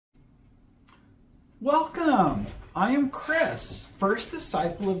Welcome! I am Chris, first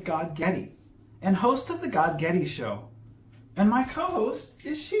disciple of Godgetti and host of the Godgetti Show. And my co-host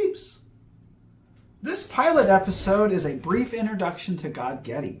is Sheeps. This pilot episode is a brief introduction to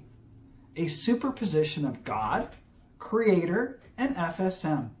Godgetti, a superposition of God, Creator, and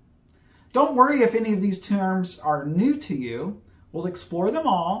FSM. Don't worry if any of these terms are new to you. We'll explore them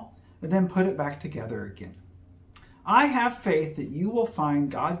all and then put it back together again. I have faith that you will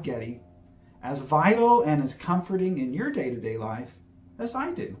find Godgetti as vital and as comforting in your day-to-day life as I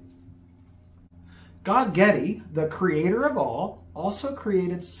do. Godgetti, the creator of all, also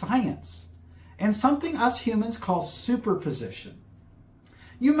created science and something us humans call superposition.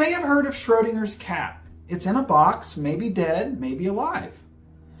 You may have heard of Schrodinger's cat. It's in a box, maybe dead, maybe alive.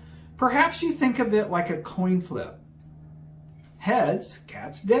 Perhaps you think of it like a coin flip. Heads,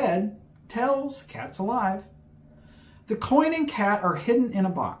 cat's dead. Tails, cat's alive. The coin and cat are hidden in a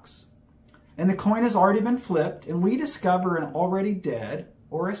box, and the coin has already been flipped, and we discover an already dead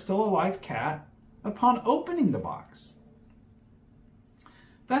or a still alive cat upon opening the box.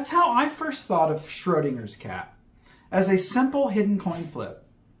 That's how I first thought of Schrodinger's cat, as a simple hidden coin flip.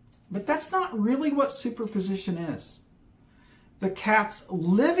 But that's not really what superposition is. The cat's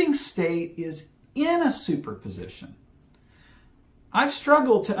living state is in a superposition. I've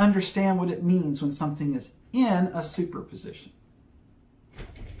struggled to understand what it means when something is in a superposition.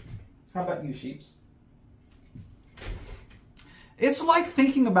 How about you, Sheeps? It's like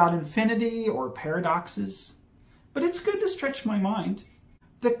thinking about infinity or paradoxes, but it's good to stretch my mind.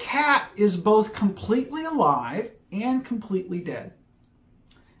 The cat is both completely alive and completely dead.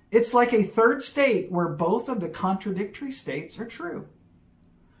 It's like a third state where both of the contradictory states are true.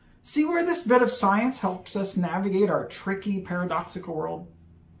 See where this bit of science helps us navigate our tricky paradoxical world?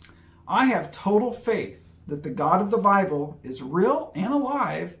 I have total faith that the God of the Bible is real and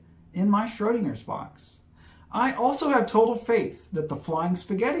alive in my Schrodinger's box. I also have total faith that the flying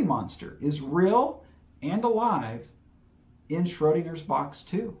spaghetti monster is real and alive in Schrodinger's box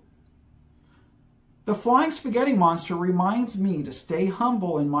too. The flying spaghetti monster reminds me to stay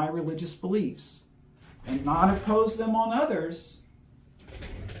humble in my religious beliefs and not oppose them on others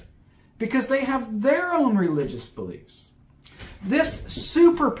because they have their own religious beliefs. This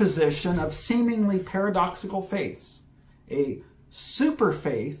superposition of seemingly paradoxical faiths, a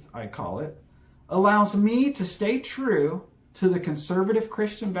superfaith, I call it, allows me to stay true to the conservative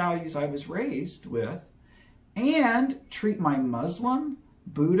Christian values I was raised with and treat my Muslim,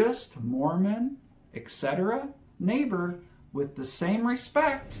 Buddhist, Mormon, etc. neighbor with the same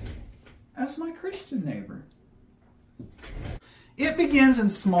respect as my Christian neighbor. It begins in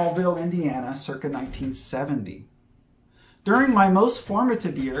Smallville, Indiana, circa 1970. During my most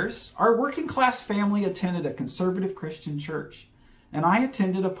formative years, our working class family attended a conservative Christian church, and I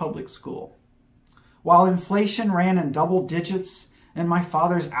attended a public school. While inflation ran in double digits and my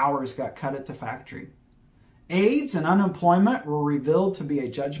father's hours got cut at the factory, AIDS and unemployment were revealed to be a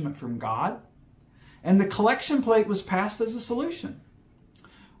judgment from God, and the collection plate was passed as a solution.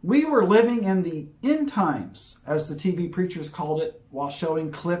 We were living in the end times, as the TV preachers called it, while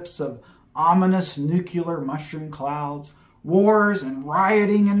showing clips of ominous nuclear mushroom clouds, wars, and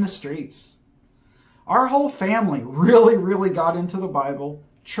rioting in the streets. Our whole family really got into the Bible,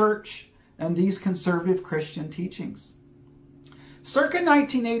 church, and these conservative Christian teachings. Circa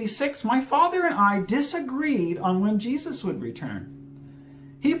 1986, my father and I disagreed on when Jesus would return.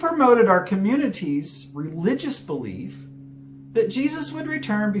 He promoted our community's religious belief that Jesus would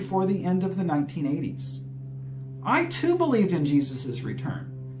return before the end of the 1980s. I too believed in Jesus' return.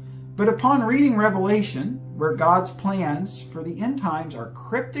 But upon reading Revelation, where God's plans for the end times are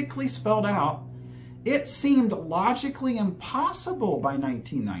cryptically spelled out, it seemed logically impossible by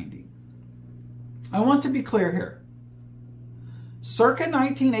 1990. I want to be clear here. Circa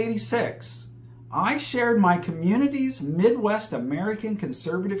 1986, I shared my community's Midwest American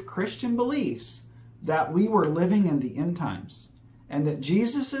conservative Christian beliefs that we were living in the end times and that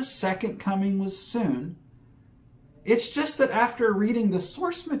Jesus' second coming was soon. It's just that after reading the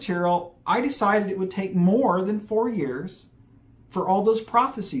source material, I decided it would take more than 4 years for all those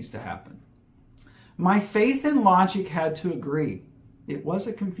prophecies to happen. My faith and logic had to agree. It was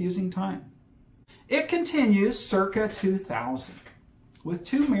a confusing time. It continues circa 2000 with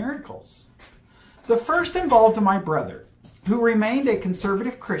 2 miracles. The first involved my brother, who remained a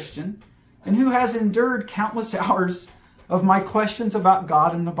conservative Christian and who has endured countless hours of my questions about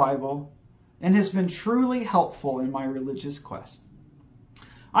God and the Bible, and has been truly helpful in my religious quest.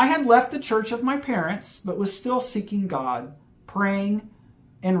 I had left the church of my parents, but was still seeking God, praying,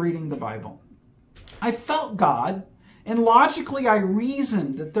 and reading the Bible. I felt God, and logically I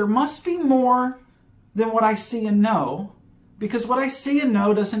reasoned that there must be more than what I see and know, because what I see and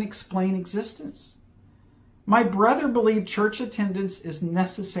know doesn't explain existence. My brother believed church attendance is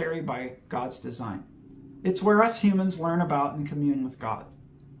necessary by God's design. It's where us humans learn about and commune with God.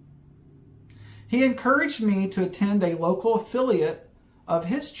 He encouraged me to attend a local affiliate of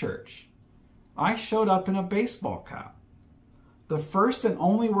his church. I showed up in a baseball cap. The first and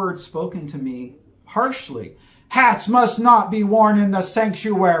only word spoken to me harshly, "Hats must not be worn in the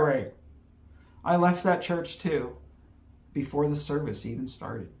sanctuary." I left that church too, before the service even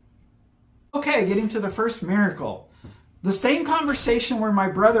started. Okay, getting to the first miracle. The same conversation where my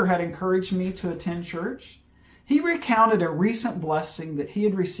brother had encouraged me to attend church, he recounted a recent blessing that he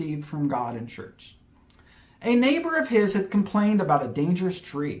had received from God in church. A neighbor of his had complained about a dangerous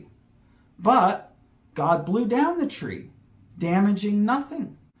tree, but God blew down the tree, damaging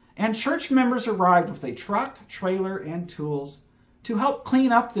nothing. And church members arrived with a truck, trailer, and tools to help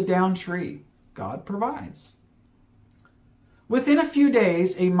clean up the downed tree. God provides. Within a few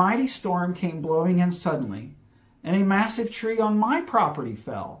days, a mighty storm came blowing in suddenly, and a massive tree on my property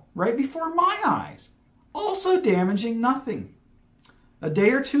fell right before my eyes, also damaging nothing. A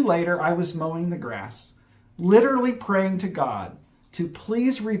day or two later, I was mowing the grass, literally praying to God to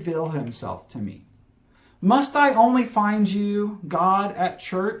please reveal himself to me. Must I only find you, God, at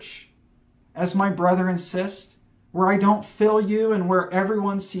church, as my brother insists, where I don't feel you and where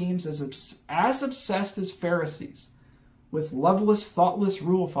everyone seems as obsessed as Pharisees, with loveless, thoughtless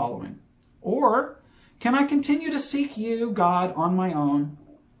rule following? Or can I continue to seek you, God, on my own,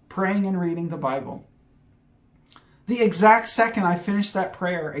 praying and reading the Bible? The exact second I finished that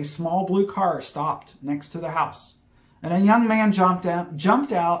prayer, a small blue car stopped next to the house, and a young man jumped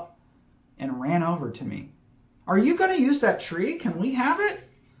out and ran over to me. "Are you going to use that tree? Can we have it?"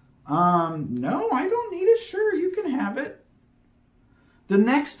 No, I don't need it. Sure, you can have it." The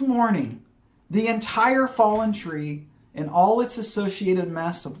next morning, the entire fallen tree and all its associated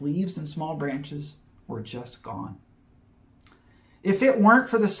mess of leaves and small branches were just gone. If it weren't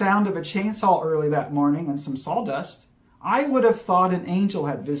for the sound of a chainsaw early that morning and some sawdust, I would have thought an angel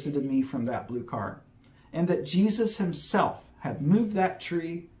had visited me from that blue car, and that Jesus himself had moved that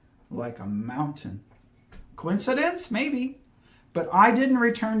tree like a mountain. Coincidence? Maybe. But I didn't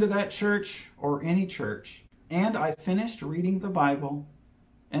return to that church or any church, and I finished reading the Bible,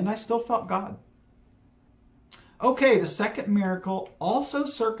 and I still felt God. Okay, the second miracle, also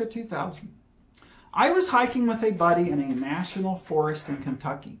circa 2000. I was hiking with a buddy in a national forest in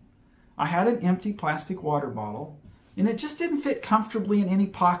Kentucky. I had an empty plastic water bottle, and it just didn't fit comfortably in any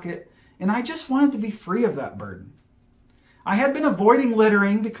pocket, and I just wanted to be free of that burden. I had been avoiding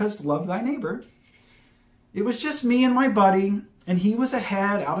littering because love thy neighbor. It was just me and my buddy, and he was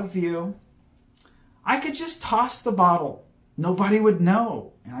ahead, out of view. I could just toss the bottle. Nobody would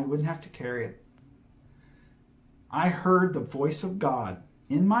know, and I wouldn't have to carry it. I heard the voice of God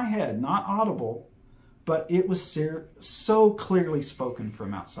in my head, not audible, but it was so clearly spoken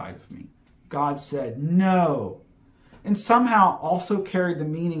from outside of me. God said, "No," and somehow also carried the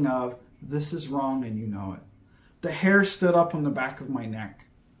meaning of, "This is wrong and you know it." The hair stood up on the back of my neck.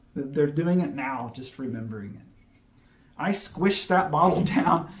 They're doing it now, just remembering it. I squished that bottle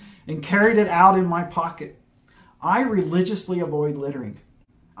down and carried it out in my pocket. I religiously avoid littering.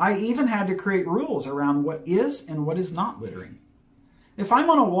 I even had to create rules around what is and what is not littering. If I'm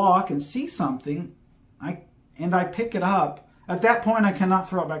on a walk and see something, and I pick it up, at that point I cannot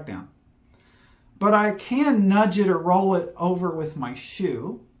throw it back down. But I can nudge it or roll it over with my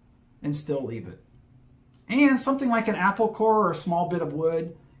shoe and still leave it. And something like an apple core or a small bit of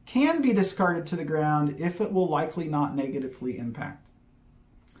wood can be discarded to the ground if it will likely not negatively impact.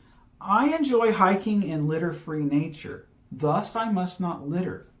 I enjoy hiking in litter-free nature. Thus, I must not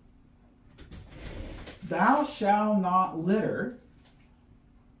litter. "Thou shalt not litter"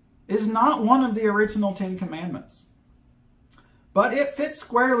 is not one of the original 10 Commandments, but it fits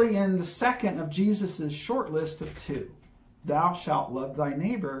squarely in the second of Jesus' short list of 2. "Thou shalt love thy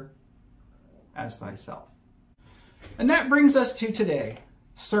neighbor as thyself." And that brings us to today,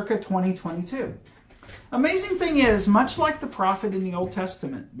 circa 2022. Amazing thing is, much like the prophet in the Old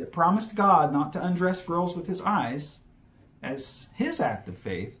Testament that promised God not to undress girls with his eyes as his act of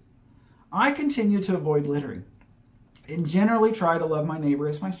faith, I continue to avoid littering and generally try to love my neighbor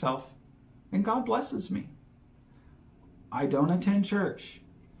as myself, and God blesses me. I don't attend church.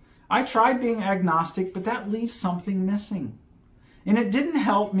 I tried being agnostic, but that leaves something missing. And it didn't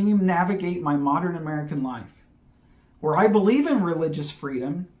help me navigate my modern American life, where I believe in religious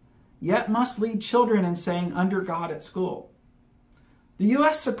freedom, yet must lead children in saying under God at school. The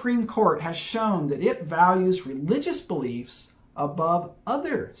U.S. Supreme Court has shown that it values religious beliefs above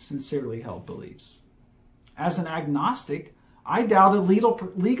other sincerely held beliefs. As an agnostic, I doubted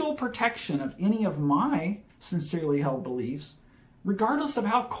legal protection of any of my sincerely held beliefs, regardless of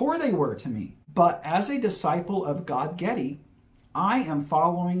how core they were to me. But as a disciple of Godgetti, I am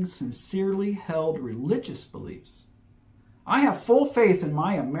following sincerely held religious beliefs. I have full faith in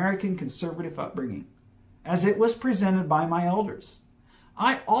my American conservative upbringing, as it was presented by my elders.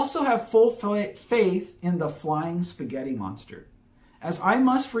 I also have full faith in the flying spaghetti monster, as I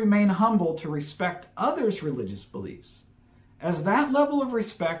must remain humble to respect others' religious beliefs, as that level of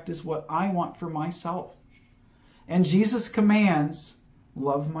respect is what I want for myself. And Jesus commands,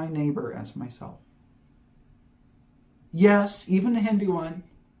 love my neighbor as myself. Yes, even the Hindu one,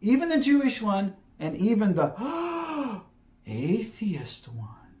 even the Jewish one, and even the atheist one.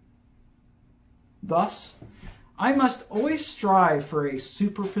 Thus, I must always strive for a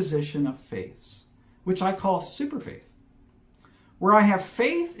superposition of faiths, which I call superfaith, where I have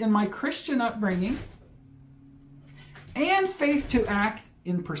faith in my Christian upbringing and faith to act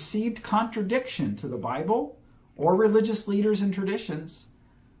in perceived contradiction to the Bible or religious leaders and traditions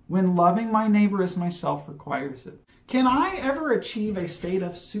when loving my neighbor as myself requires it. Can I ever achieve a state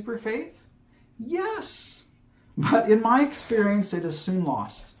of superfaith? Yes, but in my experience, it is soon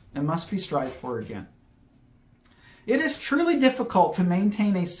lost and must be strived for again. It is truly difficult to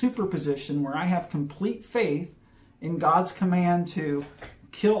maintain a superposition where I have complete faith in God's command to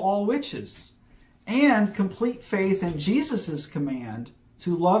kill all witches and complete faith in Jesus' command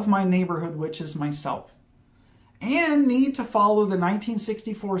to love my neighborhood, which is myself, and need to follow the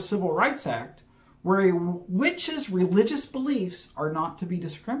 1964 Civil Rights Act, where a witch's religious beliefs are not to be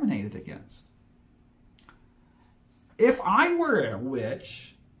discriminated against. If I were a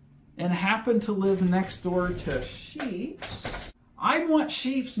witch and happened to live next door to sheep, I want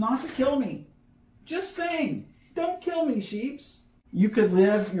sheep not to kill me. Just saying, don't kill me, sheep. You could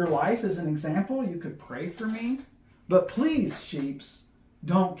live your life as an example. You could pray for me. But please, sheep,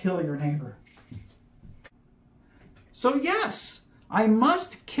 don't kill your neighbor. So yes, I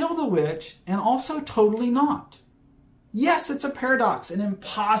must kill the witch and also totally not. Yes, it's a paradox, an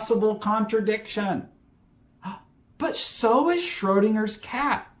impossible contradiction. But so is Schrodinger's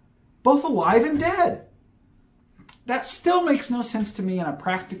cat, both alive and dead. That still makes no sense to me in a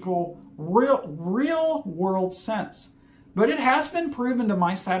practical, real world sense. But it has been proven to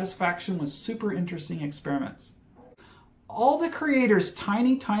my satisfaction with super interesting experiments. All the Creator's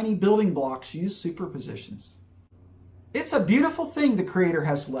tiny building blocks use superpositions. It's a beautiful thing the Creator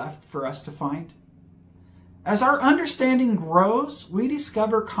has left for us to find. As our understanding grows, we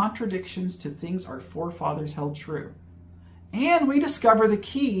discover contradictions to things our forefathers held true. And we discover the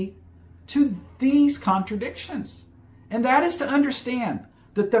key to these contradictions. And that is to understand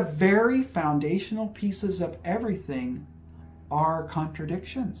that the very foundational pieces of everything are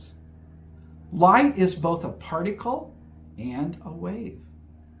contradictions. Light is both a particle and a wave.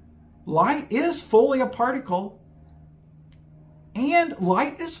 Light is fully a particle, and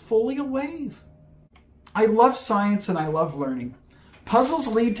light is fully a wave. I love science and I love learning. Puzzles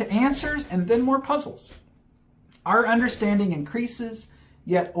lead to answers and then more puzzles. Our understanding increases,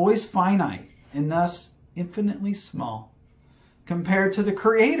 yet always finite, and thus infinitely small, compared to the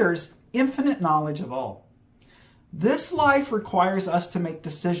Creator's infinite knowledge of all. This life requires us to make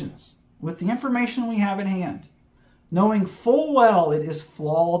decisions with the information we have at hand, knowing full well it is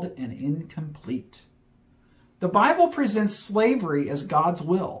flawed and incomplete. The Bible presents slavery as God's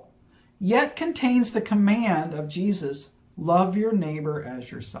will, yet contains the command of Jesus, love your neighbor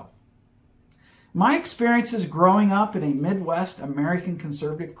as yourself. My experiences growing up in a Midwest American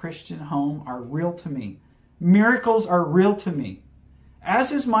conservative Christian home are real to me. Miracles are real to me,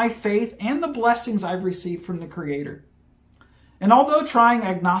 as is my faith and the blessings I've received from the Creator. And although trying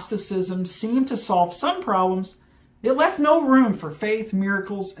agnosticism seemed to solve some problems, it left no room for faith,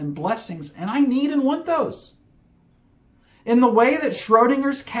 miracles, and blessings, and I need and want those. In the way that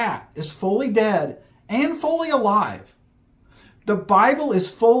Schrodinger's cat is fully dead and fully alive, the Bible is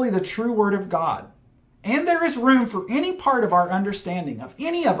fully the true Word of God, and there is room for any part of our understanding of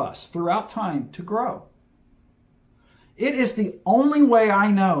any of us throughout time to grow. It is the only way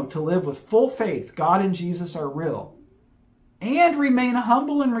I know to live with full faith God and Jesus are real, and remain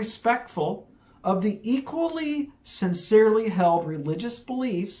humble and respectful of the equally sincerely held religious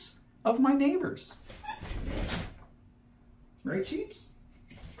beliefs of my neighbors. Right, sheeps?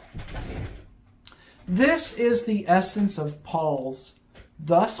 This is the essence of Paul's,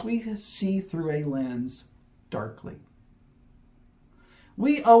 thus we see through a lens darkly.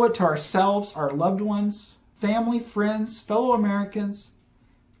 We owe it to ourselves, our loved ones, family, friends, fellow Americans,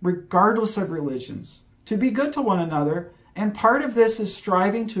 regardless of religions, to be good to one another, and part of this is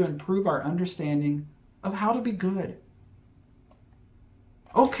striving to improve our understanding of how to be good.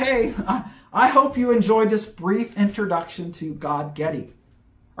 Okay, I hope you enjoyed this brief introduction to Godgetti.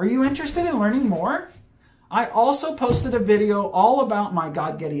 Are you interested in learning more? I also posted a video all about my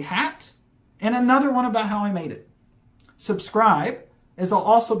Godgetti hat and another one about how I made it. Subscribe, as I'll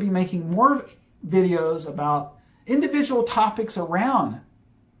also be making more videos about individual topics around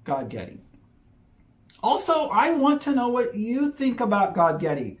Godgetti. Also, I want to know what you think about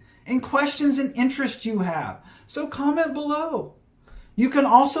Godgetti and questions and interests you have, so comment below. You can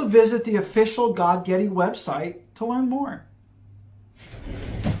also visit the official Godgetti website to learn more.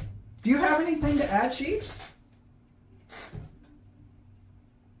 Do you have anything to add, Chiefs?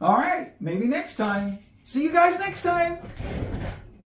 All right, maybe next time. See you guys next time.